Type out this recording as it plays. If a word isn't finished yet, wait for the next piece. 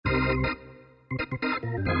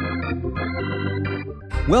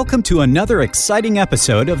Welcome to another exciting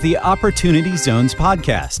episode of the Opportunity Zones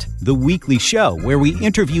podcast, the weekly show where we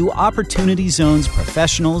interview Opportunity Zones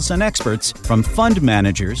professionals and experts, from fund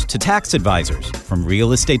managers to tax advisors, from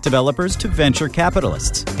real estate developers to venture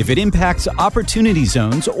capitalists. If it impacts Opportunity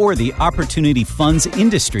Zones or the opportunity funds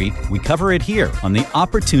industry, we cover it here on the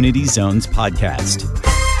Opportunity Zones podcast.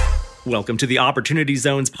 Welcome to the Opportunity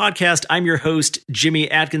Zones podcast. I'm your host, Jimmy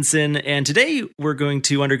Atkinson, and today we're going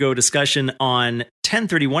to undergo a discussion on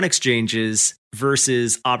 1031 exchanges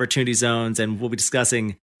versus Opportunity Zones, and we'll be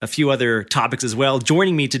discussing a few other topics as well.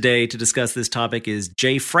 Joining me today to discuss this topic is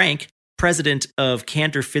Jay Frank, president of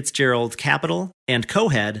Cantor Fitzgerald Capital and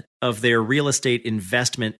co-head of their real estate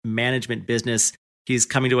investment management business. He's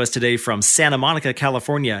coming to us today from Santa Monica,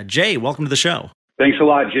 California. Jay, welcome to the show. Thanks a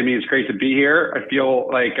lot, Jimmy. It's great to be here. I feel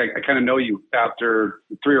like I kind of know you after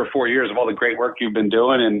 3 or 4 years of all the great work you've been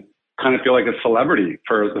doing, and kind of feel like a celebrity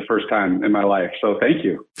for the first time in my life. So thank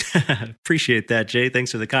you. Appreciate that, Jay.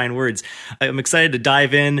 Thanks for the kind words. I'm excited to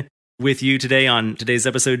dive in with you today on today's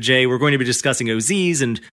episode, Jay. We're going to be discussing OZs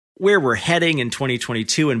and where we're heading in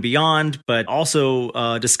 2022 and beyond, but also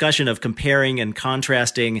a discussion of comparing and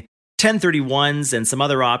contrasting 1031s and some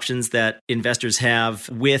other options that investors have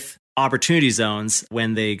with Opportunity Zones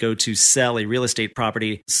when they go to sell a real estate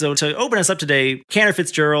property. So to open us up today, Cantor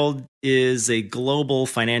Fitzgerald is a global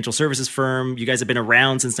financial services firm. You guys have been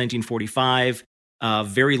around since 1945, a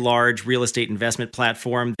very large real estate investment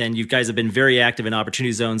platform. And you guys have been very active in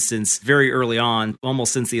Opportunity Zones since very early on,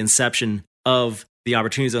 almost since the inception of the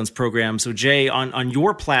Opportunity Zones program. So Jay, on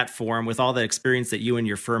your platform, with all the experience that you and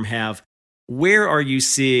your firm have, where are you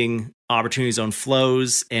seeing Opportunity Zone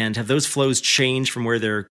flows, and have those flows changed from where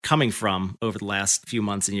they're coming from over the last few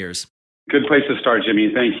months and years? Good place to start,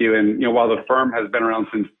 Jimmy. Thank you. And while the firm has been around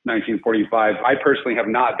since 1945, I personally have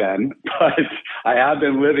not been, but I have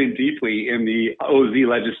been living deeply in the OZ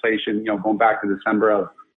legislation. Going back to December of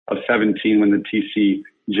 17 when the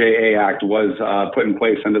TCJA Act was put in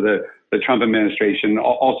place under the Trump administration.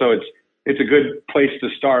 Also, it's a good place to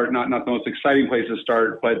start, not the most exciting place to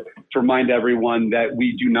start, but to remind everyone that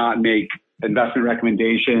we do not make investment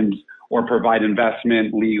recommendations or provide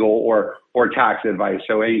investment, legal, or tax advice.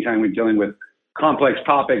 So anytime we're dealing with complex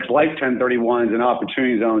topics like 1031s and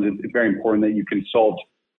Opportunity Zones, it's very important that you consult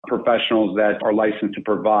professionals that are licensed to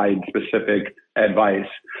provide specific advice.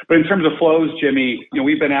 But in terms of flows, Jimmy,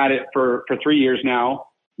 we've been at it for 3 years now,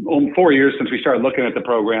 4 years since we started looking at the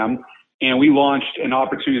program. And we launched an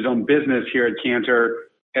Opportunity Zone business here at Cantor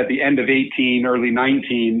at the end of 18, early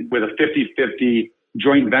 19, with a 50-50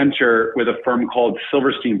 joint venture with a firm called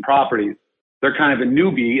Silverstein Properties. They're kind of a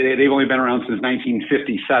newbie. They've only been around since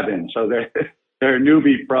 1957. So they're a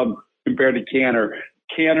newbie compared to Cantor.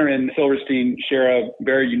 Cantor and Silverstein share a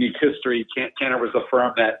very unique history. Cantor was the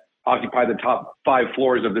firm that occupied the top 5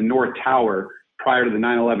 floors of the North Tower prior to the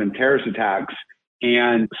 9/11 terrorist attacks.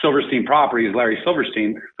 And Silverstein Properties, Larry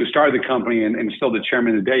Silverstein, who started the company and is still the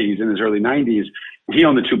chairman today, he's in his early 90s, he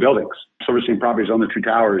owned the 2 buildings. Silverstein Properties owned the 2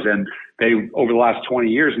 towers. And they, over the last 20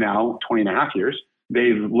 years now, 20 and a half years,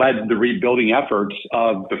 they've led the rebuilding efforts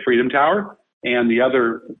of the Freedom Tower and the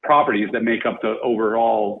other properties that make up the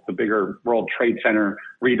bigger World Trade Center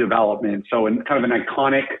redevelopment. So in kind of an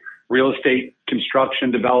iconic real estate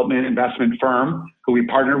construction development investment firm who we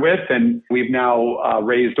partner with. And we've now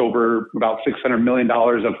raised over about $600 million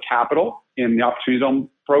of capital in the Opportunity Zone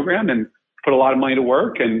program and put a lot of money to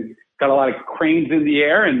work and got a lot of cranes in the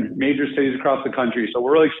air in major cities across the country. So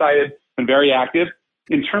we're really excited and very active.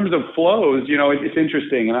 In terms of flows, it's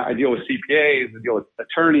interesting. And I deal with CPAs, I deal with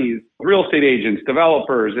attorneys, real estate agents,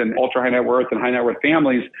 developers, and ultra high net worth and high net worth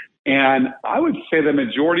families. And I would say the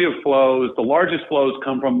majority of flows, the largest flows,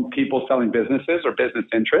 come from people selling businesses or business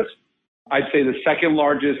interests. I'd say the second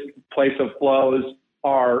largest place of flows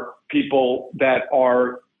are people that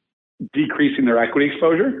are decreasing their equity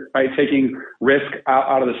exposure, right? Taking risk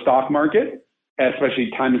out of the stock market,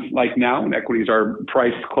 especially times like now when equities are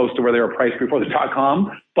priced close to where they were priced before the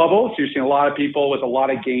dot-com bubble. So you're seeing a lot of people with a lot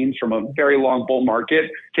of gains from a very long bull market,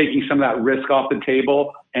 taking some of that risk off the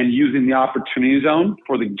table and using the Opportunity Zone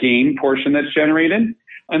for the gain portion that's generated.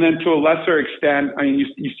 And then to a lesser extent,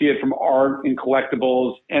 you see it from art and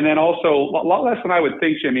collectibles. And then also a lot less than I would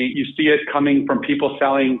think, Jimmy, you see it coming from people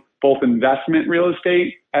selling both investment real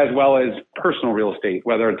estate as well as personal real estate,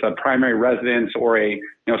 whether it's a primary residence or a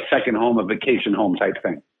second home, a vacation home type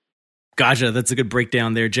thing. Gotcha. That's a good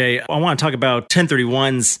breakdown there, Jay. I want to talk about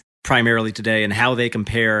 1031s primarily today and how they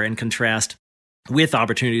compare and contrast with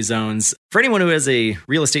Opportunity Zones. For anyone who has a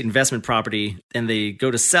real estate investment property and they go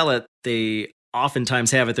to sell it, they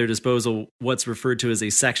oftentimes have at their disposal what's referred to as a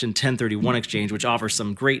Section 1031 exchange, which offers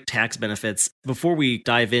some great tax benefits. Before we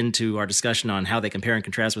dive into our discussion on how they compare and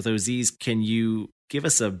contrast with OZs, can you give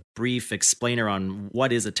us a brief explainer on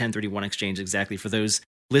what is a 1031 exchange exactly for those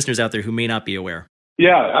listeners out there who may not be aware?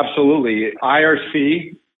 Yeah, absolutely.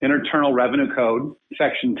 IRC, Internal Revenue Code,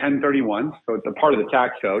 Section 1031. So it's a part of the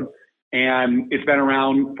tax code. And it's been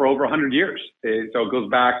around for over 100 years. So it goes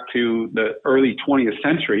back to the early 20th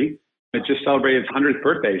century. It just celebrated its 100th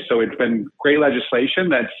birthday. So it's been great legislation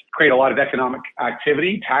that's created a lot of economic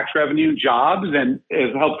activity, tax revenue, jobs, and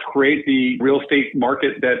has helped create the real estate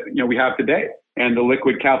market that we have today and the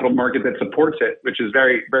liquid capital market that supports it, which is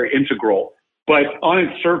very, very integral. But on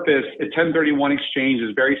its surface, a 1031 exchange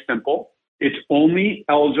is very simple. It's only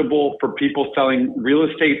eligible for people selling real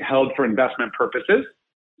estate held for investment purposes.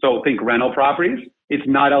 So think rental properties. It's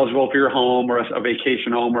not eligible for your home or a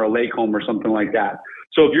vacation home or a lake home or something like that.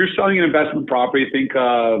 So if you're selling an investment property, think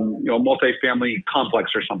a multifamily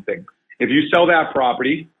complex or something. If you sell that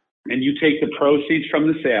property and you take the proceeds from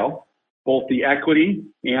the sale, both the equity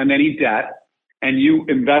and any debt, and you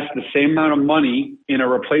invest the same amount of money in a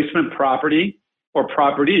replacement property or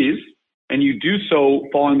properties, and you do so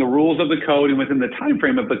following the rules of the code and within the time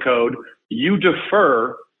frame of the code, you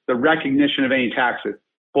defer the recognition of any taxes,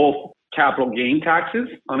 both capital gain taxes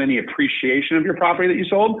on any appreciation of your property that you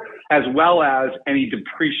sold, as well as any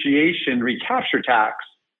depreciation recapture tax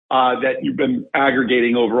that you've been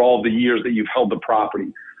aggregating over all the years that you've held the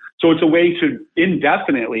property. So it's a way to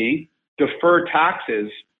indefinitely defer taxes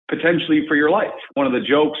potentially for your life. One of the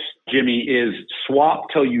jokes, Jimmy, is swap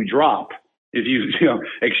till you drop. If you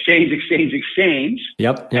exchange,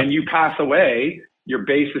 Yep. and you pass away, your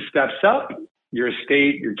basis steps up, your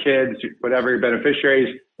estate, your kids, whatever your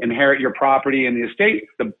beneficiaries inherit your property and the estate,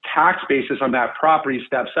 the tax basis on that property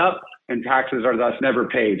steps up and taxes are thus never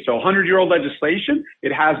paid. So 100-year-old legislation,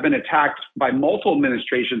 it has been attacked by multiple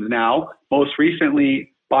administrations now. Most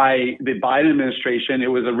recently by the Biden administration, it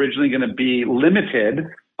was originally going to be limited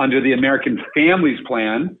under the American Families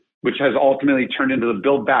Plan, which has ultimately turned into the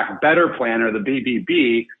Build Back Better plan, or the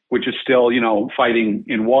BBB, which is still, fighting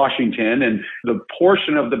in Washington. And the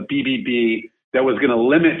portion of the BBB that was going to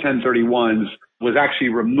limit 1031s was actually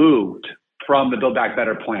removed from the Build Back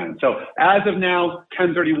Better plan. So as of now,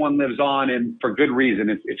 1031 lives on, and for good reason.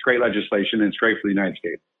 It's great legislation, and it's great for the United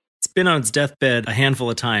States. It's been on its deathbed a handful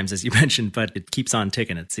of times, as you mentioned, but it keeps on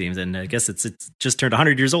ticking, it seems. And I guess it's just turned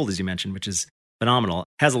 100 years old, as you mentioned, which is phenomenal.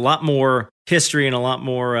 Has a lot more history and it's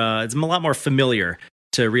a lot more familiar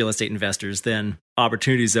to real estate investors than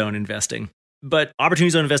Opportunity Zone investing. But Opportunity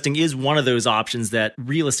Zone investing is one of those options that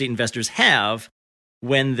real estate investors have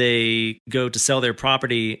when they go to sell their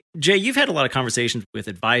property. Jay, you've had a lot of conversations with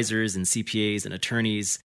advisors and CPAs and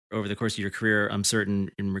attorneys over the course of your career, I'm certain,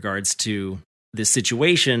 in regards to this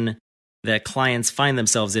situation that clients find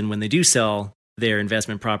themselves in when they do sell their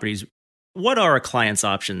investment properties. What are a client's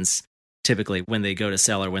options typically when they go to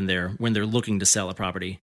sell or when they're looking to sell a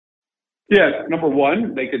property? Yeah, number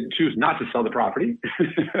one, they could choose not to sell the property.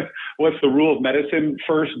 What's the rule of medicine?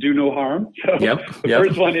 First, do no harm. So the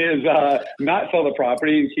first one is not sell the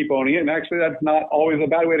property and keep owning it. And actually, that's not always a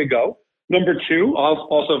bad way to go. Number two,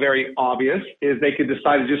 also very obvious, is they could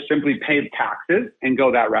decide to just simply pay the taxes and go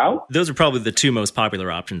that route. Those are probably the two most popular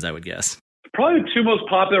options, I would guess. Probably the two most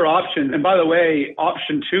popular options. And by the way,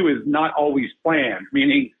 option two is not always planned,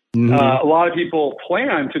 meaning a lot of people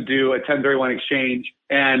plan to do a 1031 exchange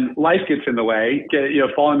and life gets in the way,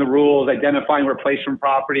 following the rules, identifying replacement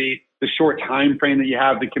property, the short time frame that you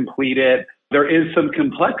have to complete it. There is some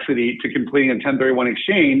complexity to completing a 1031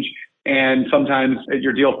 exchange, and sometimes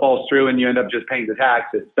your deal falls through and you end up just paying the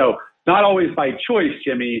taxes. So not always by choice,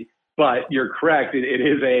 Jimmy, but you're correct. It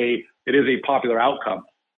is a popular outcome.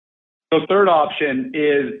 So third option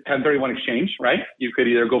is 1031 exchange, right? You could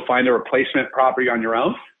either go find a replacement property on your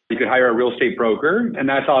own. You could hire a real estate broker, and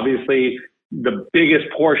that's obviously the biggest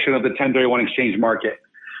portion of the 1031 exchange market.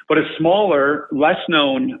 But a smaller, less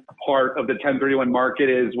known part of the 1031 market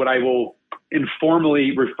is what I will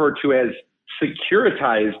informally refer to as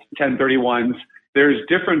securitized 1031s. There's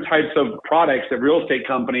different types of products that real estate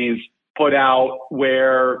companies put out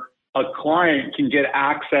where a client can get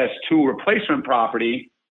access to a replacement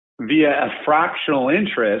property via a fractional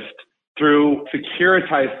interest through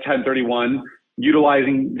securitized 1031,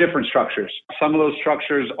 utilizing different structures. Some of those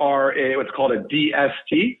structures are what's called a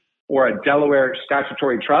DST, or a Delaware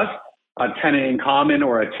Statutory Trust. A tenant in common,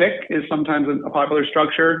 or a TIC, is sometimes a popular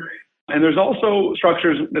structure. And there's also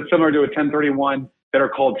structures that's similar to a 1031 that are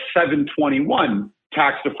called 721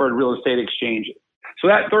 tax-deferred real estate exchanges. So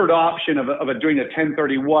that third option of doing a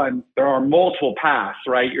 1031, there are multiple paths,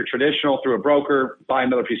 right? Your traditional through a broker, buy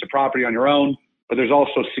another piece of property on your own, but there's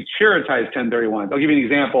also securitized 1031s. I'll give you an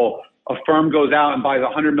example. A firm goes out and buys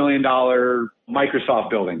a $100 million Microsoft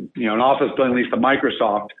building, an office building leased to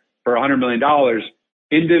Microsoft for $100 million.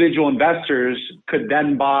 Individual investors could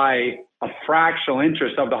then buy a fractional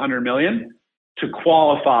interest of the $100 million to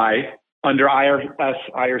qualify under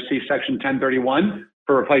IRC Section 1031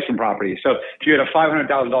 for replacement property. So if you had a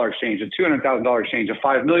 $500,000 exchange, a $200,000 exchange, a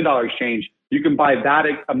 $5 million exchange, you can buy that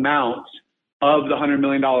amount of the $100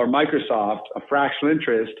 million Microsoft, a fractional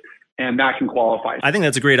interest, and that can qualify. I think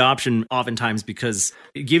that's a great option oftentimes because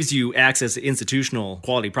it gives you access to institutional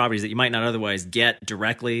quality properties that you might not otherwise get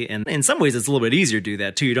directly. And in some ways, it's a little bit easier to do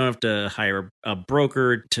that too. You don't have to hire a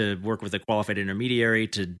broker to work with a qualified intermediary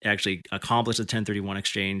to actually accomplish a 1031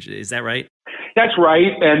 exchange. Is that right? That's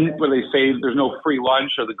right. And when they say there's no free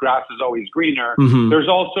lunch or the grass is always greener, there's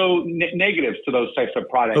also negatives to those types of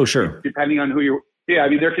products. Oh, sure. Depending on who you're. Yeah, I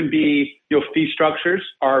mean, there can be, fee structures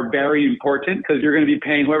are very important because you're going to be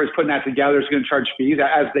paying whoever's putting that together is going to charge fees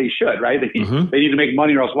as they should, right? They need to make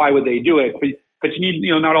money or else why would they do it? But you need,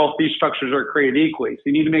 not all fee structures are created equally. So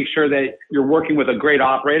you need to make sure that you're working with a great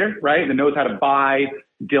operator, right? That knows how to buy,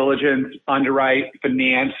 diligence, underwrite,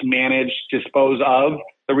 finance, manage, dispose of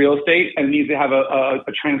the real estate, and it needs to have a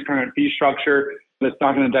transparent fee structure that's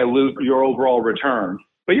not going to dilute your overall return.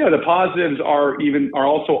 But yeah, the positives are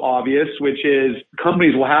also obvious, which is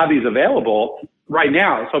companies will have these available right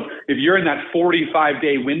now. So if you're in that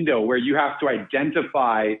 45-day window where you have to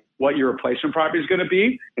identify what your replacement property is going to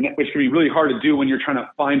be, and which can be really hard to do when you're trying to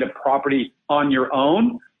find a property on your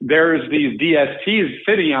own, there's these DSTs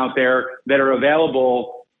sitting out there that are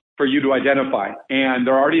available for you to identify. And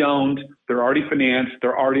they're already owned, they're already financed,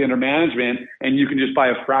 they're already under management, and you can just buy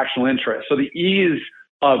a fractional interest. So the ease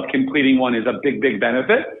of completing one is a big, big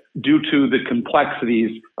benefit due to the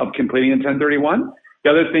complexities of completing a 1031.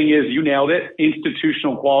 The other thing is, you nailed it,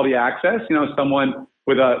 institutional quality access. Someone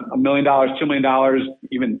with $1 million, $2 million,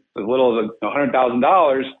 even as little as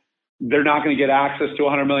 $100,000, they're not going to get access to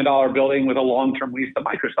a $100 million building with a long-term lease to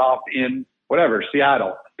Microsoft in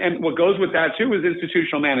Seattle. And what goes with that too is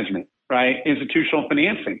institutional management, right? Institutional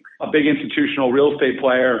financing. A big institutional real estate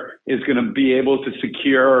player is going to be able to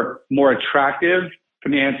secure more attractive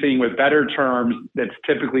financing with better terms that's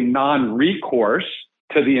typically non-recourse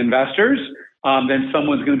to the investors than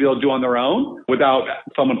someone's going to be able to do on their own without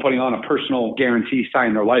someone putting on a personal guarantee,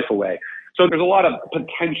 signing their life away. So there's a lot of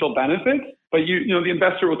potential benefits, but the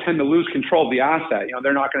investor will tend to lose control of the asset.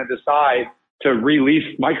 They're not going to decide to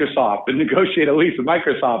release Microsoft and negotiate a lease with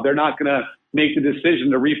Microsoft. They're not going to make the decision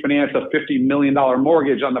to refinance a $50 million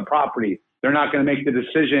mortgage on the property. They're not going to make the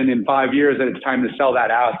decision in 5 years that it's time to sell that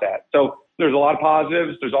asset. So there's a lot of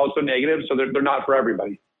positives. There's also negatives. So they're not for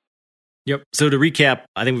everybody. Yep. So to recap,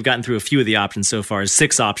 I think we've gotten through a few of the options so far.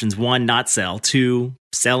 6 options. 1, not sell. 2,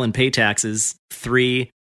 sell and pay taxes. 3,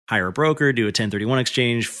 hire a broker, do a 1031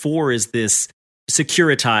 exchange. 4 is this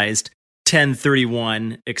securitized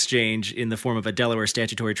 1031 exchange in the form of a Delaware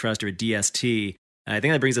Statutory Trust or a DST. I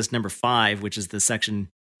think that brings us to number 5, which is the Section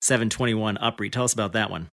 721 UPREIT. Tell us about that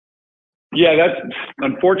one. Yeah, that's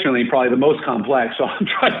unfortunately probably the most complex. So I'm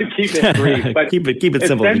trying to keep it brief. But keep it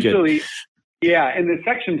simple. Essentially, yeah, in the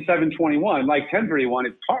Section 721, like 1031,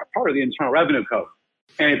 it's part of the Internal Revenue Code.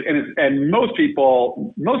 And most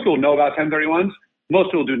people know about 1031s.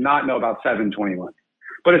 Most people do not know about 721.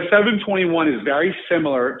 But a 721 is very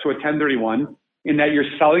similar to a 1031 in that you're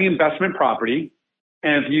selling investment property.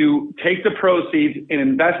 And if you take the proceeds and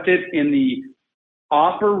invest it in the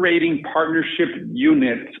operating partnership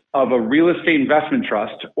unit of a real estate investment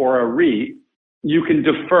trust or a REIT, you can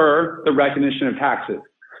defer the recognition of taxes.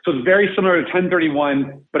 So it's very similar to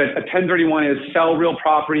 1031, but a 1031 is sell real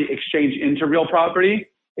property, exchange into real property.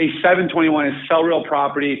 A 721 is sell real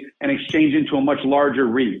property and exchange into a much larger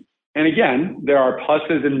REIT. And again, there are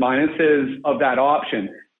pluses and minuses of that option.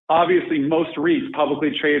 Obviously, most REITs,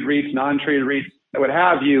 publicly traded REITs, non-traded REITs, what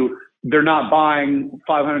have you, they're not buying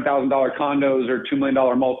 $500,000 condos or $2 million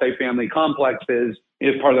multifamily complexes as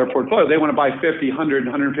part of their portfolio. They want to buy $50, $100,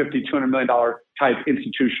 $150, $200 million type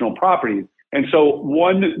institutional properties. And so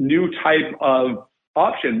one new type of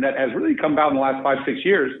option that has really come about in the last 5-6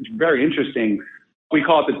 years, it's very interesting. We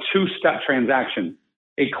call it the 2-step transaction.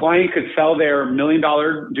 A client could sell their $1 million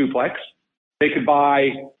duplex. They could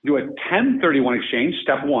do a 1031 exchange,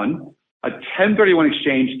 step 1, a 1031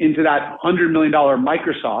 exchange into that $100 million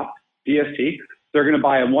Microsoft DST. They're going to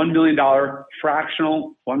buy a $1 million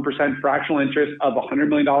fractional, 1% fractional interest of a $100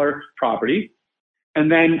 million property.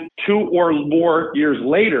 And then 2 or more years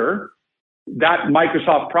later, that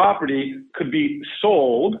Microsoft property could be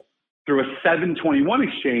sold through a 721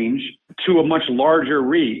 exchange to a much larger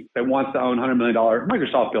REIT that wants to own $100 million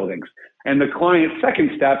Microsoft buildings. And the client's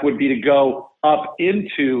second step would be to go up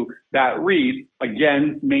into that REIT,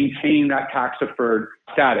 again, maintain that tax-deferred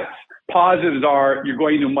status. Positives are you're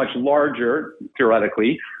going to a much larger,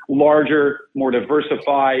 theoretically, larger, more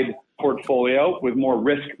diversified portfolio with more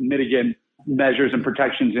risk mitigant measures and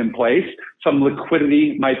protections in place. Some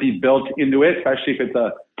liquidity might be built into it, especially if it's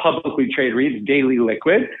a publicly traded REIT, it's daily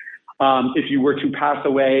liquid. If you were to pass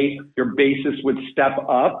away, your basis would step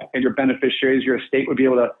up and your beneficiaries, your estate would be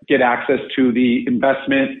able to get access to the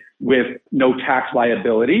investment with no tax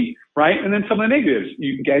liability, right? And then some of the negatives,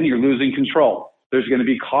 you're losing control. There's going to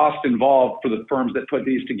be cost involved for the firms that put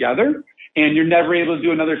these together, and you're never able to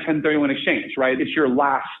do another 1031 exchange, right? It's your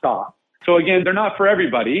last stop. So again, they're not for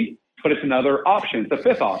everybody, but it's another option. It's the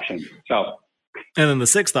fifth option. So, and then the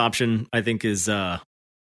sixth option, I think is, I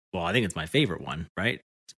think it's my favorite one, right?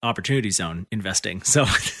 Opportunity zone investing. So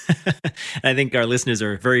I think our listeners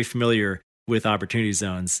are very familiar with opportunity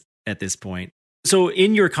zones at this point. So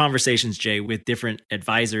in your conversations, Jay, with different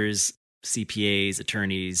advisors, CPAs,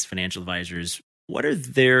 attorneys, financial advisors, what are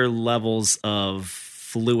their levels of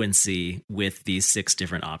fluency with these six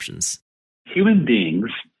different options? Human beings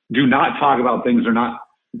do not talk about things they're not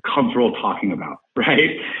comfortable talking about, right?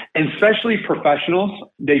 And especially professionals,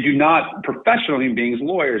 they do not, professional human beings,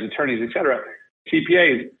 lawyers, attorneys, etc.,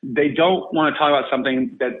 CPAs, they don't want to talk about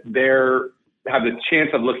something that have the chance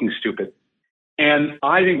of looking stupid. And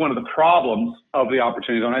I think one of the problems of the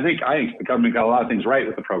opportunity zone, I think the government got a lot of things right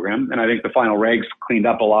with the program, and I think the final regs cleaned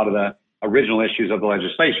up a lot of the original issues of the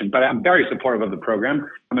legislation. But I'm very supportive of the program.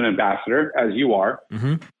 I'm an ambassador, as you are.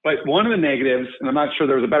 Mm-hmm. But one of the negatives, and I'm not sure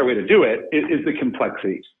there was a better way to do it, is the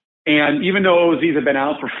complexity. And even though OZs have been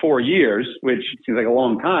out for 4 years, which seems like a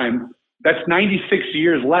long time, that's 96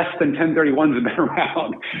 years less than 1031s have been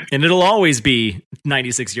around. And it'll always be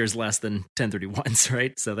 96 years less than 1031s,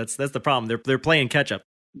 right? So that's the problem. They're playing catch up.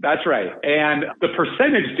 That's right. And the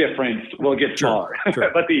percentage difference will get smaller.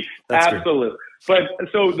 Sure. But absolute. But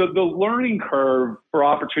so the learning curve for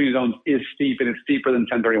opportunity zones is steep, and it's steeper than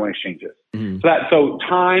 1031 exchanges. Mm-hmm. So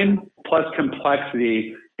time plus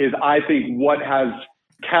complexity is, I think, what has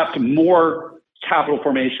kept more capital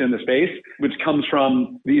formation in the space, which comes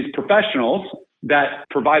from these professionals that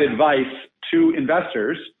provide advice to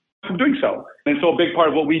investors from doing so. And so a big part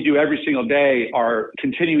of what we do every single day are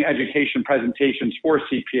continuing education presentations for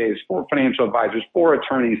CPAs, for financial advisors, for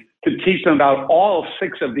attorneys, to teach them about all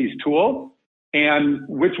six of these tools and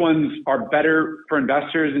which ones are better for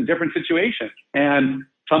investors in different situations. And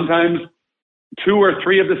sometimes 2 or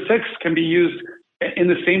 3 of the 6 can be used in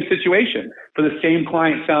the same situation. For the same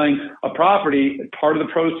client selling a property, part of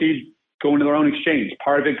the proceeds go into their own exchange.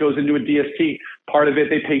 Part of it goes into a DST. Part of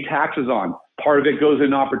it they pay taxes on. Part of it goes in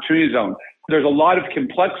an opportunity zone. There's a lot of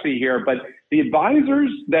complexity here, but the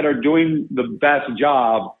advisors that are doing the best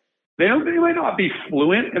job, they might not be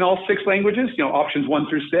fluent in all 6 languages, options 1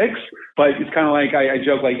 through 6, but it's kind of like, I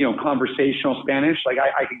joke, like, conversational Spanish. Like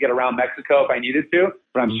I could get around Mexico if I needed to,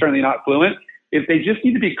 but I'm certainly not fluent. If they just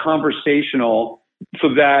need to be conversational,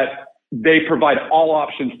 so that they provide all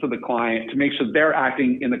options to the client to make sure they're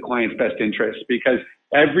acting in the client's best interest, because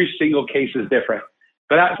every single case is different.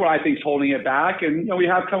 But that's what I think is holding it back. And we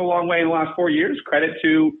have come a long way in the last 4 years. Credit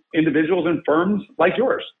to individuals and firms like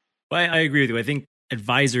yours. Well, I agree with you. I think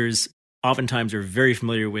advisors oftentimes are very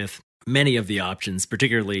familiar with many of the options,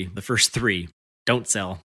 particularly the first 3: don't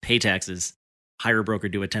sell, pay taxes, hire a broker,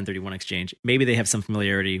 do a 1031 exchange. Maybe they have some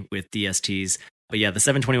familiarity with DSTs. But yeah, the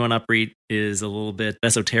 721 UPREIT is a little bit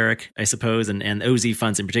esoteric, I suppose, and OZ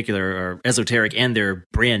funds in particular are esoteric, and they're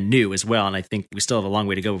brand new as well. And I think we still have a long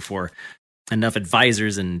way to go before enough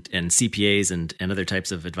advisors and CPAs and other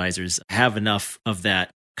types of advisors have enough of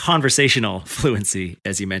that conversational fluency,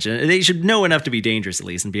 as you mentioned. They should know enough to be dangerous, at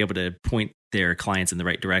least, and be able to point their clients in the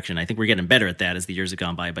right direction. I think we're getting better at that as the years have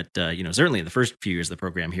gone by. But certainly in the first few years of the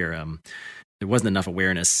program here, there wasn't enough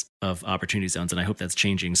awareness of opportunity zones, and I hope that's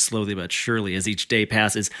changing slowly but surely as each day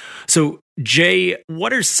passes. So, Jay,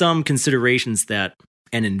 what are some considerations that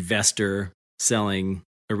an investor selling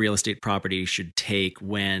a real estate property should take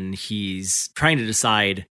when he's trying to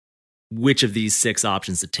decide which of these 6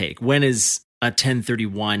 options to take? When is a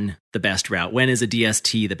 1031 the best route? When is a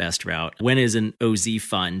DST the best route? When is an OZ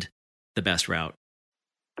fund the best route?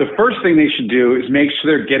 The first thing they should do is make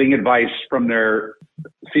sure they're getting advice from their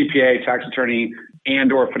CPA, tax attorney,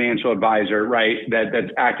 and or financial advisor, right? That's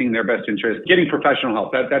acting in their best interest. Getting professional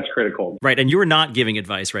help, that's critical. Right, and you're not giving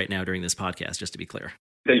advice right now during this podcast, just to be clear.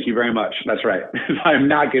 Thank you very much. That's right. I'm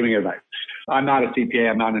not giving advice. I'm not a CPA.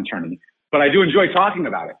 I'm not an attorney. but I do enjoy talking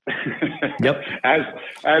about it. Yep.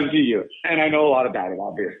 as do you. And I know a lot about it,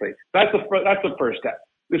 obviously. That's the first step.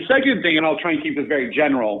 The second thing, and I'll try and keep this very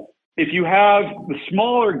general, if you have the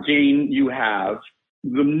smaller gain you have,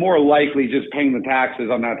 the more likely just paying the taxes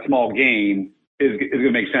on that small gain is going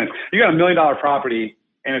to make sense. You got $1 million property,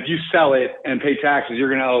 and if you sell it and pay taxes, you're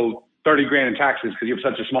going to owe $30,000 in taxes because you have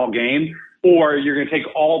such a small gain, or you're going to take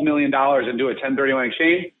all $1 million and do a 1031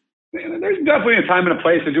 exchange. There's definitely a time and a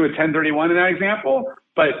place to do a 1031 in that example,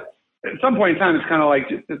 but at some point in time, it's kind of like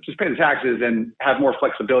just pay the taxes and have more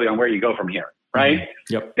flexibility on where you go from here, right?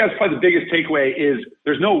 Yep. That's probably the biggest takeaway is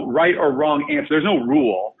there's no right or wrong answer. There's no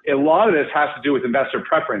rule. A lot of this has to do with investor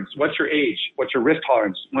preference. What's your age? What's your risk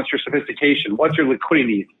tolerance? What's your sophistication? What's your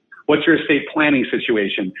liquidity? What's your estate planning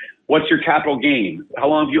situation? What's your capital gain? How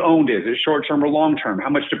long have you owned it? Is it short-term or long-term? How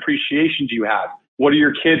much depreciation do you have? What are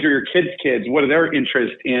your kids or your kids' kids? What are their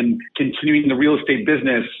interests in continuing the real estate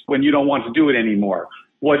business when you don't want to do it anymore?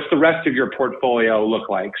 What's the rest of your portfolio look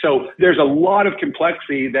like? So there's a lot of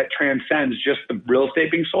complexity that transcends just the real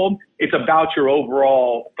estate being sold. It's about your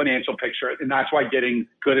overall financial picture. And that's why getting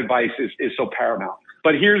good advice is so paramount.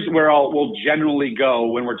 But here's where we'll generally go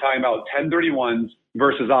when we're talking about 1031s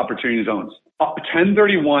versus opportunity zones.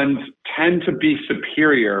 1031s tend to be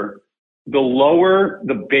superior the lower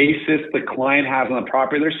the basis the client has on the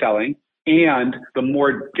property they're selling and the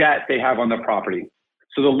more debt they have on the property.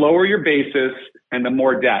 So the lower your basis and the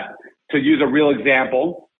more debt. To use a real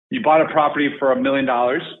example, you bought a property for $1 million,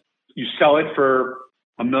 you sell it for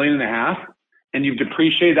 $1.5 million, and you've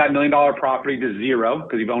depreciated that $1 million property to zero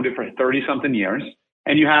because you've owned it for 30 something years,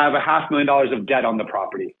 and you have $500,000 of debt on the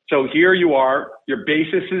property. So here you are, your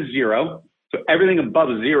basis is zero. So everything above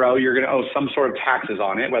zero, you're going to owe some sort of taxes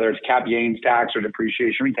on it, whether it's cap gains tax or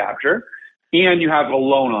depreciation recapture, and you have a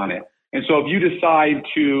loan on it. And so if you decide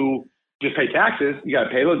to just pay taxes, you got to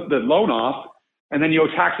pay the loan off, and then you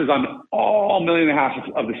owe taxes on all $1.5 million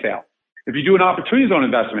of the sale. If you do an opportunity zone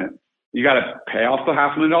investment, you got to pay off the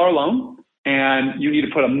 $500,000 loan, and you need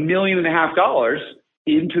to put $1.5 million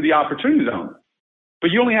into the opportunity zone.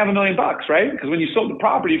 But you only have $1 million, right? Because when you sold the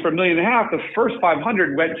property for $1.5 million, the first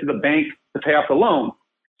 $500,000 went to the bank to pay off the loan.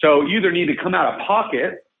 So you either need to come out of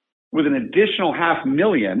pocket with an additional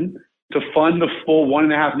 $500,000 to fund the full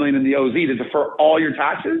 $1.5 million in the OZ to defer all your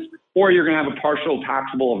taxes, or you're going to have a partial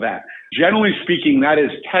taxable event. Generally speaking, that is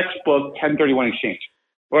textbook 1031 exchange.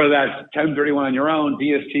 Whether that's 1031 on your own,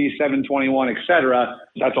 DST, 721, et cetera,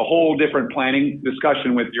 that's a whole different planning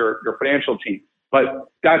discussion with your financial team. But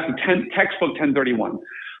that's the textbook 1031.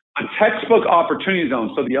 A textbook opportunity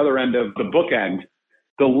zone, so the other end of the bookend,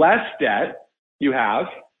 the less debt you have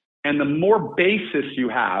and the more basis you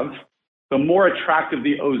have, the more attractive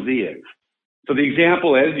the OZ is. So the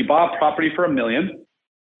example is you bought a property for $1 million.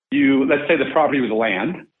 Let's say the property was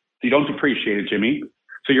land. So you don't depreciate it, Jimmy.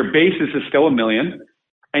 So your basis is still $1 million,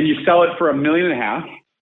 and you sell it for $1.5 million,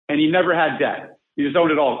 and you never had debt. You just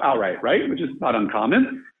owned it all outright, right? Which is not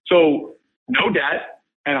uncommon. So no debt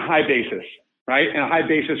and a high basis, right? And a high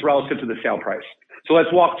basis relative to the sale price. So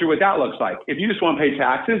let's walk through what that looks like. If you just want to pay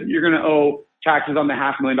taxes, you're going to owe taxes on the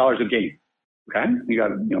 $500,000 of gain. Okay, you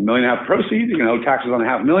got $1.5 million proceeds. You're going to owe taxes on the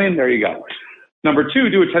 $500,000. There you go. Number two,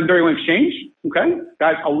 do a 1031 exchange. Okay,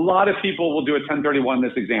 guys, a lot of people will do a 1031 in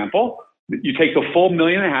this example. You take the full $1.5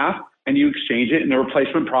 million and you exchange it in a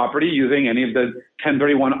replacement property using any of the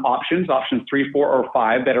 1031 options 3, 4, or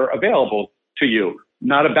 5 that are available to you.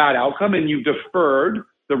 Not a bad outcome, and you've deferred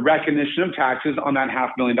the recognition of taxes on that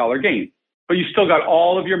 $500,000 gain. But you still got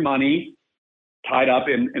all of your money tied up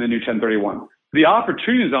in a new 1031. The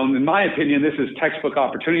opportunity zone, in my opinion, this is textbook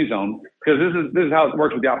opportunity zone, because this is how it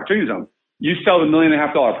works with the opportunity zone. You sell the $1.5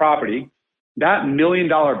 million property, that $1 million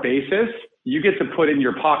basis, you get to put in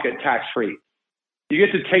your pocket tax-free. You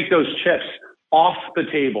get to take those chips off the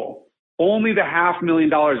table. Only the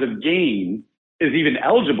 $500,000 of gain is even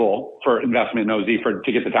eligible for investment in OZ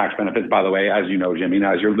to get the tax benefits, by the way, as you know, Jimmy, and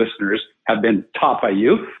as your listeners have been taught by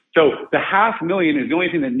you. So the $500,000 is the only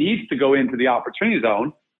thing that needs to go into the opportunity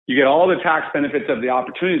zone. You get all the tax benefits of the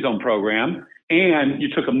opportunity zone program, and you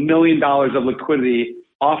took $1 million of liquidity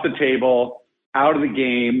off the table, out of the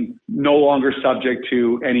game, no longer subject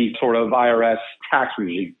to any sort of IRS tax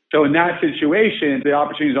regime. So in that situation, the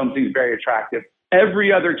opportunity zone seems very attractive.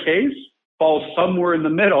 Every other case falls somewhere in the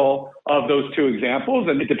middle of those two examples,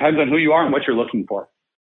 and it depends on who you are and what you're looking for.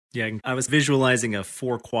 Yeah, I was visualizing a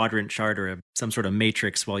 4-quadrant chart or some sort of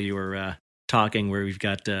matrix while you were talking, where you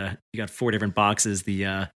got 4 different boxes.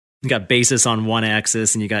 You got basis on one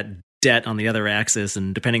axis, and you got debt on the other axis,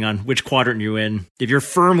 and depending on which quadrant you're in, if you're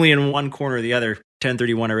firmly in one corner or the other,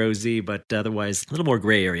 1031 or OZ, but otherwise a little more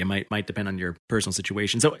gray area might depend on your personal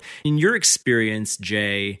situation. So in your experience,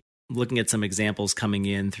 Jay, looking at some examples coming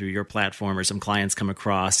in through your platform or some clients come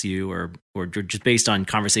across you or just based on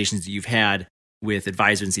conversations that you've had with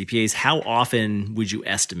advisors and CPAs, how often would you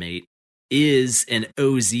estimate is an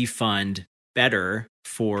OZ fund better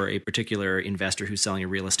for a particular investor who's selling a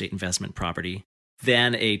real estate investment property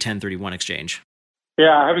than a 1031 exchange?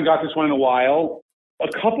 Yeah, I haven't got this one in a while. A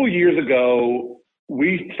couple years ago,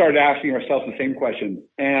 we started asking ourselves the same question.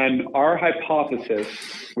 And our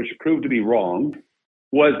hypothesis, which proved to be wrong,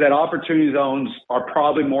 was that opportunity zones are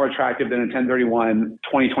probably more attractive than a 1031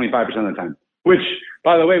 25% of the time. Which,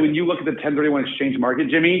 by the way, when you look at the 1031 exchange market,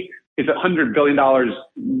 Jimmy, it's $100 billion,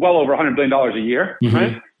 well over $100 billion a year,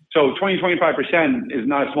 right? So 25% is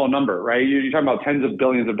not a small number, right? You're talking about tens of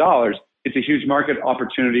billions of dollars. It's a huge market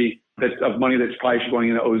opportunity of money that's probably going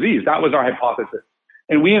into OZs. That was our hypothesis.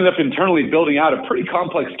 And we ended up internally building out a pretty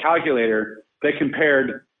complex calculator that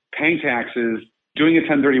compared paying taxes, doing a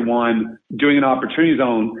 1031, doing an opportunity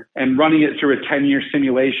zone, and running it through a 10-year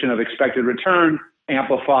simulation of expected return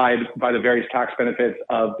amplified by the various tax benefits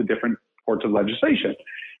of the different parts of legislation.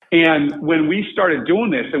 And when we started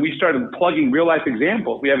doing this and we started plugging real life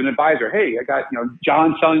examples, we have an advisor, hey, I got,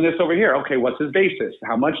 John selling this over here. Okay, what's his basis?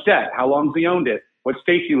 How much debt? How long has he owned it? What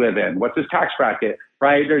state do you live in? What's his tax bracket?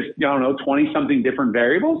 Right? There's, 20 something different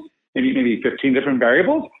variables, maybe 15 different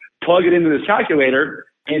variables. Plug it into this calculator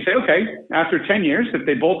and you say, okay, after 10 years, if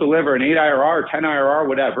they both deliver an 8 IRR or 10 IRR,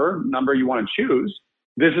 whatever number you want to choose,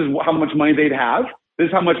 this is how much money they'd have. This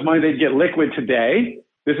is how much money they'd get liquid today.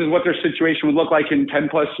 This is what their situation would look like in 10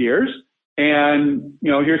 plus years. And,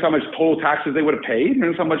 here's how much total taxes they would have paid.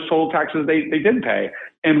 Here's how much total taxes they didn't pay.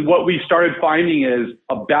 And what we started finding is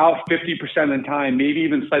about 50% of the time, maybe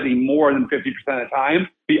even slightly more than 50% of the time,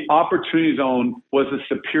 the opportunity zone was the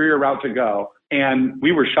superior route to go. And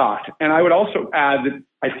we were shocked. And I would also add that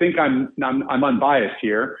I think I'm unbiased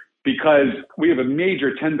here because we have a major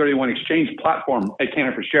 1031 exchange platform at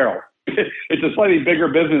Cantor Fitzgerald. It's a slightly bigger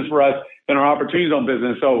business for us than our opportunity zone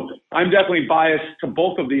business. So I'm definitely biased to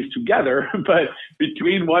both of these together, but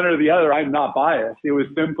between one or the other, I'm not biased. It was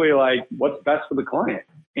simply like, what's best for the client?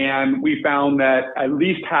 And we found that at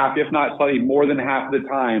least half, if not slightly more than half of the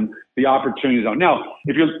time, the opportunity zone. Now,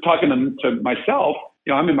 if you're talking to myself,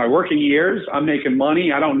 I'm in my working years, I'm making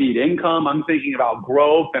money, I don't need income, I'm thinking about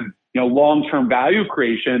growth and long-term value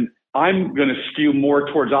creation. I'm going to skew more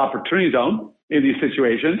towards opportunity zone in these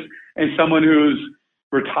situations. And someone who's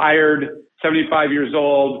retired, 75 years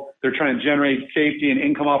old, they're trying to generate safety and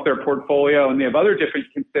income off their portfolio, and they have other different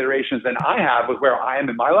considerations than I have with where I am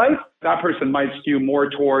in my life, that person might skew more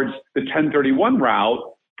towards the 1031 route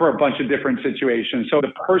for a bunch of different situations. So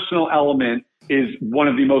the personal element is one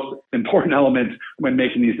of the most important elements when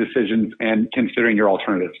making these decisions and considering your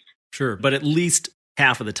alternatives. Sure, but at least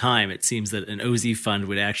half of the time, it seems that an OZ fund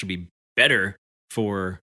would actually be better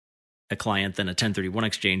for a client than a 1031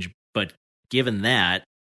 exchange. But given that,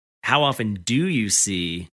 how often do you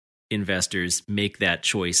see investors make that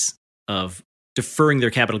choice of deferring their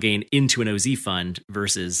capital gain into an OZ fund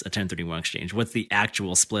versus a 1031 exchange? What's the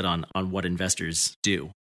actual split on what investors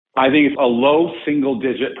do? I think it's a low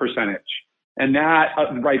single-digit percentage. And that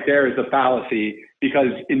right there is a fallacy because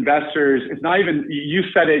investors, it's not even, you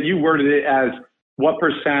said it, you worded it as what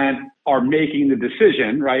percent are making the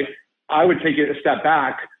decision, right? I would take it a step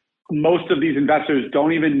back. Most of these investors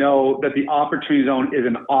don't even know that the opportunity zone is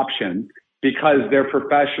an option because their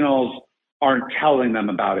professionals aren't telling them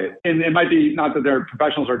about it. And it might be not that their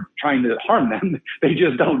professionals are trying to harm them. They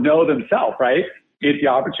just don't know themselves, right? If the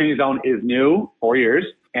opportunity zone is new, 4 years,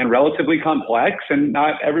 and relatively complex, and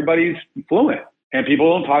not everybody's fluent. And people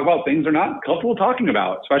don't talk about things they're not comfortable talking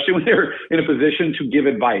about, especially when they're in a position to give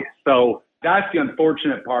advice. So that's the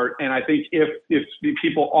unfortunate part. And I think if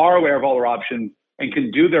people are aware of all their options, and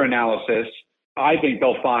can do their analysis, I think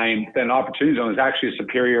they'll find that an opportunity zone is actually a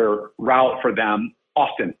superior route for them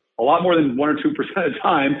often, a lot more than 1 or 2% of the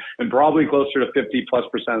time, and probably closer to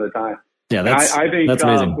 50+% of the time. Yeah, I think that's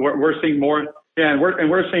amazing. We're seeing more, and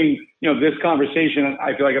we're seeing, this conversation.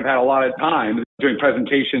 I feel like I've had a lot of time doing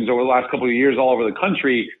presentations over the last couple of years all over the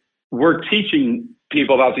country. We're teaching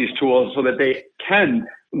people about these tools so that they can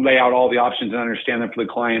lay out all the options and understand them for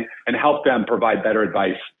the client and help them provide better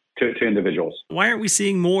advice to individuals. Why aren't we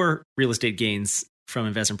seeing more real estate gains from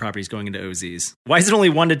investment properties going into OZs? Why is it only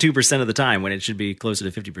 1 to 2% of the time when it should be closer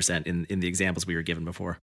to 50% in the examples we were given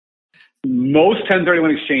before? Most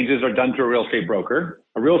 1031 exchanges are done through a real estate broker.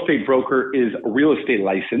 A real estate broker is real estate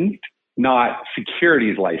licensed, not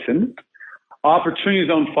securities licensed. Opportunity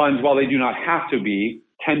zone funds, while they do not have to be,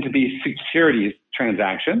 tend to be securities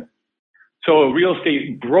transactions. So real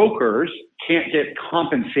estate brokers can't get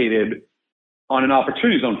compensated on an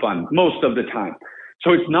opportunity zone fund most of the time.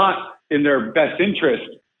 So it's not in their best interest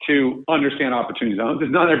to understand opportunity zones.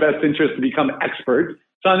 It's not in their best interest to become experts.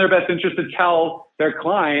 It's not in their best interest to tell their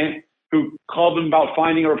client who called them about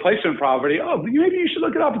finding a replacement property, oh, maybe you should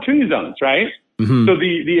look at opportunity zones, right? Mm-hmm. So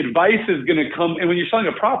the advice is going to come, and when you're selling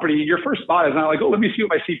a property, your first thought is not like, oh, let me see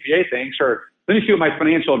what my CPA thinks, or let me see what my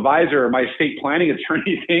financial advisor or my estate planning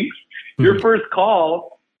attorney thinks. Mm-hmm. Your first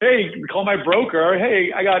call, hey, call my broker.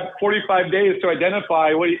 Hey, I got 45 days to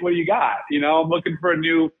identify what do you got? I'm looking for a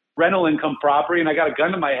new rental income property, and I got a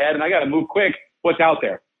gun to my head, and I got to move quick. What's out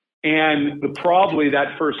there? And probably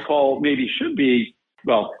that first call maybe should be,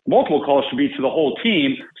 multiple calls should be to the whole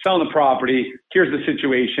team, selling the property. Here's the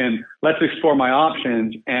situation. Let's explore my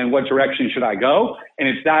options and what direction should I go? And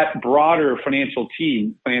it's that broader financial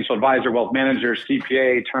team, financial advisor, wealth manager,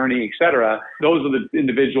 CPA, attorney, et cetera. Those are the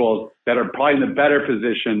individuals that are probably in the better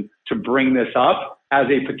position to bring this up as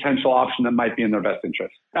a potential option that might be in their best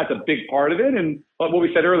interest. That's a big part of it. And what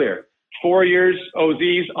we said earlier, 4 years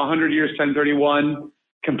OZs, 100 years 1031,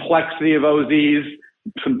 complexity of OZs,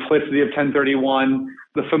 simplicity of 1031.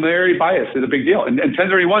 The familiarity bias is a big deal. And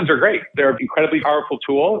 1031s are great. They're an incredibly powerful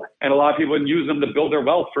tool. And a lot of people use them to build their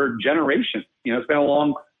wealth for generations. It's been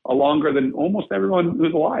longer than almost everyone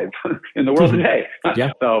who's alive in the world today.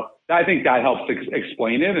 Yeah. So I think that helps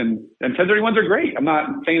explain it. And 1031s are great. I'm not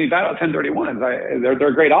saying anything bad about 1031s. They're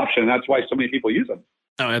a great option. That's why so many people use them.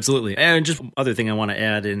 Oh, absolutely. And just other thing I want to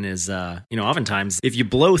add in is, oftentimes if you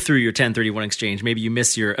blow through your 1031 exchange, maybe you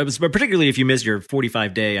miss particularly if you miss your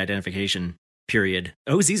 45-day identification period,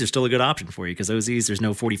 OZs are still a good option for you because OZs, there's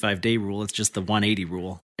no 45-day rule. It's just the 180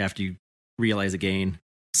 rule after you realize a gain.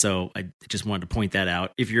 So I just wanted to point that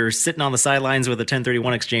out. If you're sitting on the sidelines with a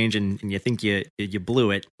 1031 exchange and you think you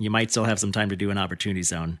blew it, you might still have some time to do an opportunity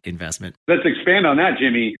zone investment. Let's expand on that,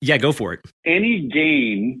 Jimmy. Yeah, go for it. Any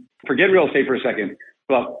gain, forget real estate for a second,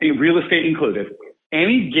 well, real estate included,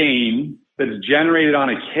 any gain that's generated on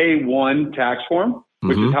a K-1 tax form,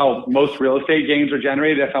 which is how most real estate gains are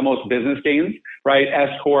generated. That's how most business gains, right?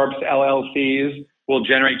 S-corps, LLCs will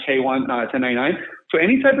generate K-1, 1099. So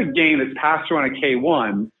any type of gain that's passed through on a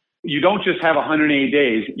K-1, you don't just have 180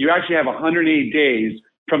 days. You actually have 180 days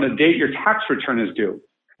from the date your tax return is due.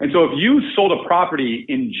 And so if you sold a property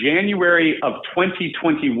in January of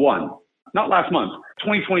 2021, not last month,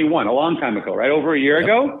 2021, a long time ago, right? Over a year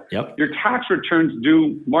ago, your tax returns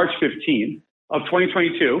due March 15th of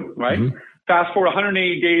 2022, right? Mm-hmm. Fast forward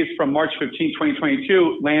 180 days from March 15,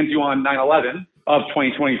 2022, lands you on 9/11 of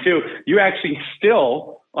 2022. You actually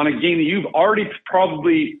still, on a gain that you've already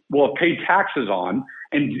probably will have paid taxes on,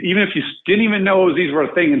 and even if you didn't even know these were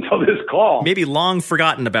a thing until this call. Maybe long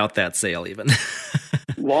forgotten about that sale even.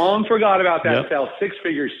 Long forgot about that sale.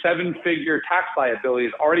 6-figure, 7-figure tax liability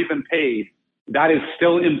has already been paid. That is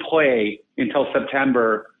still in play until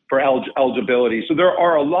September for eligibility. So there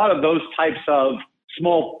are a lot of those types of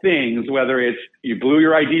small things, whether it's you blew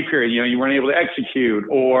your ID period, you weren't able to execute,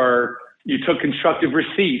 or you took constructive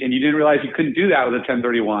receipt and you didn't realize you couldn't do that with a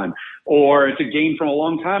 1031, or it's a gain from a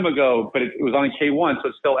long time ago, but it was on a K-1, so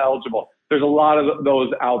it's still eligible. There's a lot of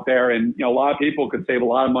those out there, and a lot of people could save a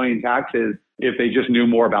lot of money in taxes if they just knew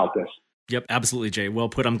more about this. Yep, absolutely, Jay. Well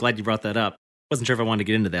put. I'm glad you brought that up. Wasn't sure if I wanted to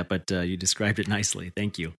get into that, but you described it nicely.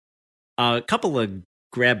 Thank you. A couple of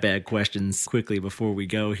grab bag questions quickly before we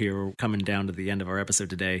go here. We're coming down to the end of our episode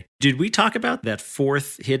today. Did we talk about that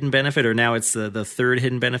fourth hidden benefit, or now it's the third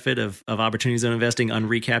hidden benefit of opportunity zone investing,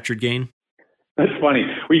 unrecaptured gain? That's funny.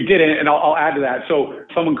 We didn't, and I'll add to that. So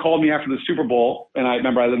someone called me after the Super Bowl, and I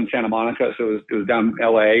remember I live in Santa Monica, so it was down in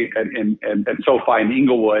LA and SoFi in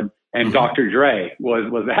Inglewood, and Dr. Dre was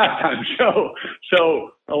the halftime show.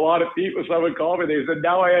 So a lot of people, someone called me, they said,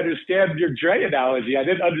 now I understand your Dre analogy. I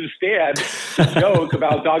didn't understand the joke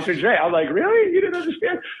about Dr. Dre. I'm like, really? You didn't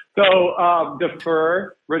understand? So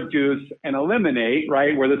defer, reduce, and eliminate,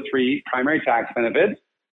 right, were the three primary tax benefits.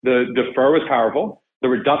 The defer was powerful. The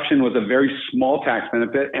reduction was a very small tax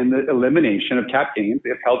benefit, and the elimination of cap gains,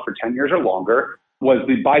 if held for 10 years or longer, was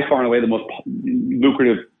by far and away the most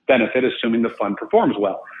lucrative benefit, assuming the fund performs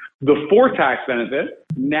well. The fourth tax benefit,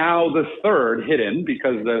 now the third hidden,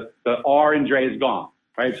 because the R in Dre is gone,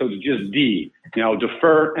 right? So it's just D,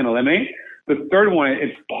 defer and eliminate. The third one,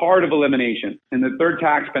 it's part of elimination. And the third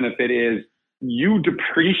tax benefit is you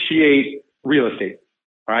depreciate real estate,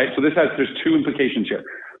 all right? So there's two implications here.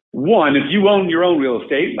 One, if you own your own real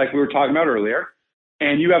estate, like we were talking about earlier,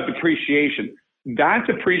 and you have depreciation, that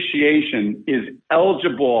depreciation is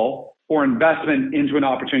eligible for investment into an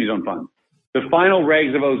opportunity zone fund. The final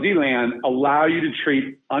regs of OZ land allow you to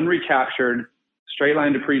treat unrecaptured straight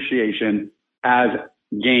line depreciation as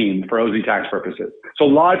gain for OZ tax purposes. So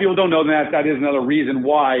a lot of people don't know that. That is another reason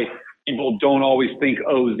why people don't always think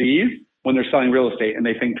OZs when they're selling real estate and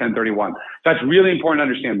they think 1031. That's really important to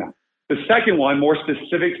understand that. The second one, more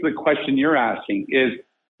specific to the question you're asking, is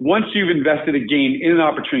once you've invested a gain in an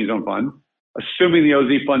opportunity zone fund, assuming the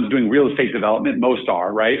OZ fund's doing real estate development, most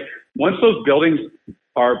are, right? Once those buildings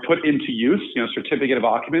are put into use, certificate of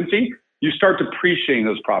occupancy, you start depreciating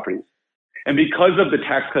those properties. And because of the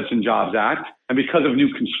Tax Cuts and Jobs Act and because of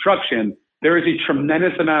new construction, there is a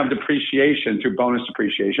tremendous amount of depreciation through bonus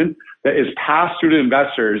depreciation that is passed through to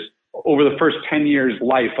investors over the first 10 years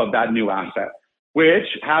life of that new asset, which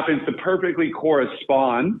happens to perfectly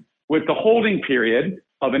correspond with the holding period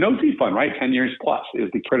of an OZ fund, right? 10 years plus is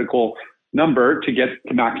the critical number to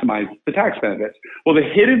maximize the tax benefits. Well, the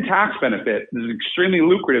hidden tax benefit is extremely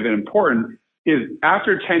lucrative and important is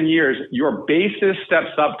after 10 years, your basis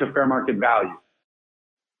steps up to fair market value.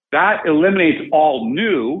 That eliminates all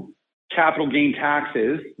new capital gain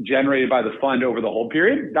taxes generated by the fund over the whole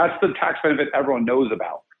period. That's the tax benefit everyone knows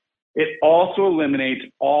about. It also eliminates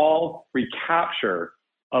all recapture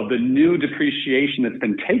of the new depreciation that's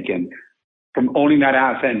been taken from owning that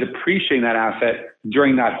asset and depreciating that asset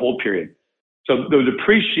during that whole period. So the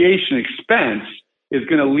depreciation expense is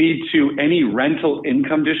going to lead to any rental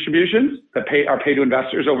income distributions that are paid to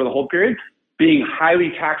investors over the whole period being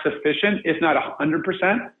highly tax efficient, if not 100%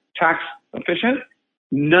 tax efficient,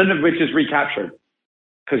 none of which is recaptured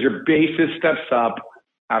because your basis steps up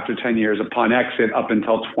after 10 years upon exit up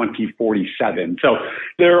until 2047. So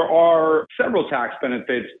there are several tax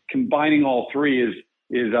benefits. Combining all three is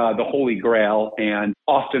the holy grail and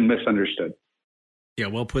often misunderstood. Yeah,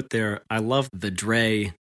 well put there. I love the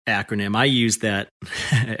DRE acronym. I used that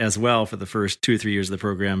as well for the first 2 or 3 years of the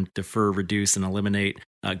program, defer, reduce, and eliminate.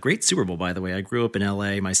 Great Super Bowl, by the way. I grew up in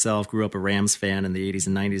LA myself, grew up a Rams fan in the 80s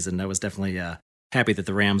and 90s, and I was definitely happy that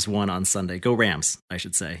the Rams won on Sunday. Go Rams, I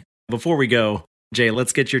should say. Before we go, Jay,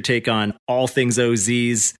 let's get your take on all things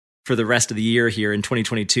OZs for the rest of the year here in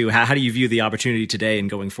 2022. How do you view the opportunity today and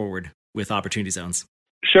going forward with Opportunity Zones?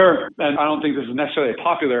 Sure. And I don't think this is necessarily a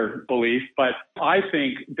popular belief, but I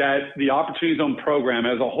think that the Opportunity Zone program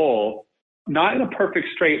as a whole, not in a perfect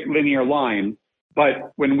straight linear line,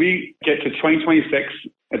 but when we get to 2026,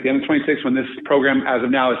 at the end of 26, when this program as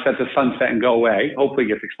of now is set to sunset and go away, hopefully it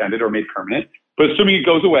gets extended or made permanent, but assuming it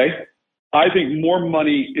goes away, I think more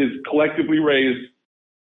money is collectively raised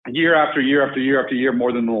year after year after year after year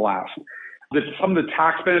more than the last. Some of the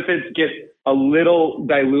tax benefits get a little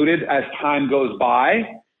diluted as time goes by,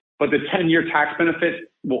 but the 10-year tax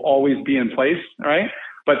benefit will always be in place, right?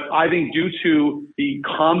 But I think due to the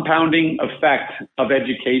compounding effect of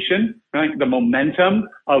education, right, the momentum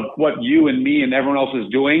of what you and me and everyone else is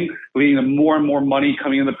doing, leading to more and more money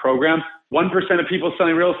coming in the program, 1% of people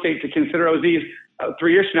selling real estate to consider OZs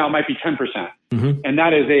 3 years from now might be 10%. Mm-hmm. And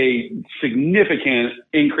that is a significant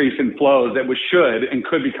increase in flows that should and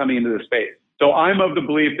could be coming into the space. So I'm of the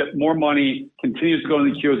belief that more money continues to go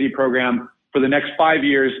in the QOZ program for the next 5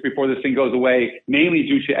 years before this thing goes away, mainly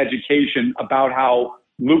due to education about how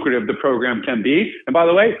lucrative the program can be. And by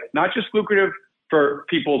the way, not just lucrative for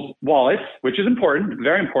people's wallets, which is important,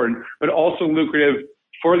 very important, but also lucrative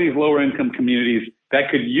for these lower income communities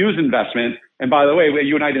that could use investment. And by the way,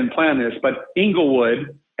 you and I didn't plan this, but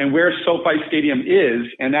Inglewood and where SoFi Stadium is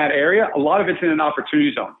in that area, a lot of it's in an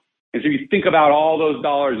opportunity zone. And so you think about all those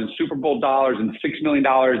dollars and Super Bowl dollars and $6 million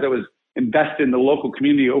that was invested in the local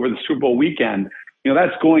community over the Super Bowl weekend,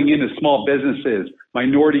 that's going into small businesses,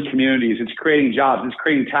 minority communities. It's creating jobs. It's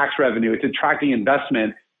creating tax revenue. It's attracting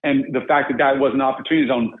investment. And the fact that that was an opportunity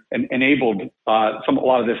zone enabled a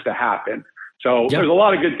lot of this to happen. So There's a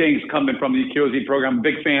lot of good things coming from the QOZ program. I'm a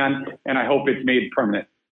big fan, and I hope it's made permanent.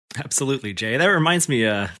 Absolutely, Jay. That reminds me,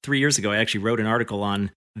 3 years ago, I actually wrote an article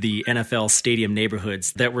on the NFL stadium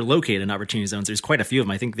neighborhoods that were located in opportunity zones. There's quite a few of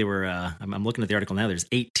them. I think they were, I'm looking at the article now, there's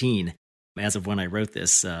 18 as of when I wrote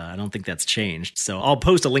this. I don't think that's changed. So I'll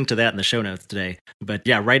post a link to that in the show notes today. But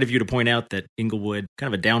yeah, right of you to point out that Inglewood,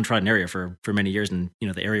 kind of a downtrodden area for many years. And,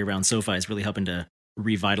 the area around SoFi is really helping to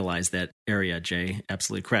revitalize that area, Jay.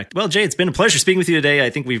 Absolutely correct. Well, Jay, it's been a pleasure speaking with you today. I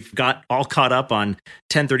think we've got all caught up on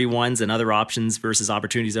 1031s and other options versus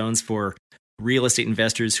opportunity zones for real estate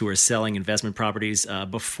investors who are selling investment properties.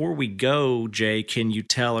 Before we go, Jay, can you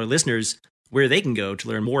tell our listeners where they can go to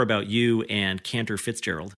learn more about you and Cantor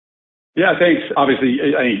Fitzgerald? Yeah, thanks. Obviously,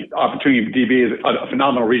 Opportunity DB is a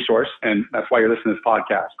phenomenal resource, and that's why you're listening to this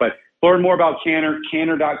podcast. But learn more about Cantor,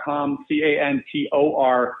 cantor.com,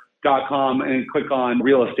 cantor.com, and click on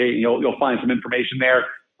real estate, and you'll find some information there.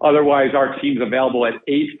 Otherwise, our team's available at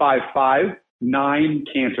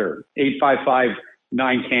 9Cantor,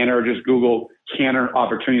 855-9Cantor, or just Google Cantor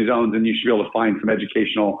Opportunity Zones, and you should be able to find some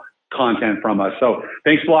educational content from us. So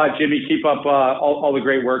thanks a lot, Jimmy. Keep up all the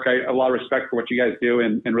great work. I have a lot of respect for what you guys do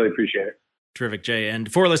and really appreciate it. Terrific, Jay.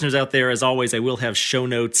 And for listeners out there, as always, I will have show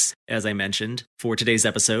notes, as I mentioned, for today's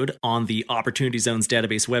episode on the Opportunity Zones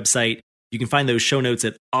database website. You can find those show notes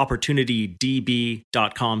at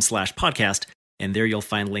opportunitydb.com/podcast. And there you'll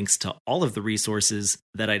find links to all of the resources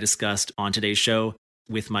that I discussed on today's show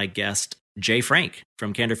with my guest, Jay Frank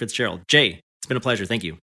from Cantor Fitzgerald. Jay, it's been a pleasure. Thank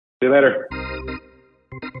you. See you later.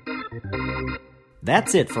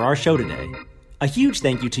 That's it for our show today. A huge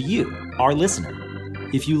thank you to you, our listener.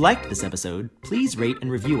 If you liked this episode, please rate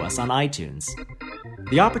and review us on iTunes.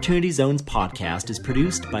 The Opportunity Zones podcast is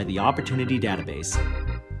produced by the Opportunity Database.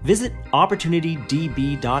 Visit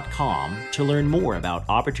OpportunityDB.com to learn more about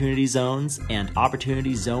Opportunity Zones and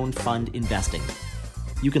Opportunity Zone Fund investing.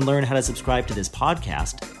 You can learn how to subscribe to this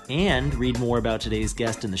podcast and read more about today's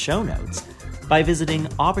guest in the show notes by visiting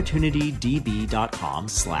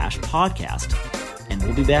OpportunityDB.com/podcast. And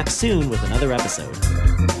we'll be back soon with another episode.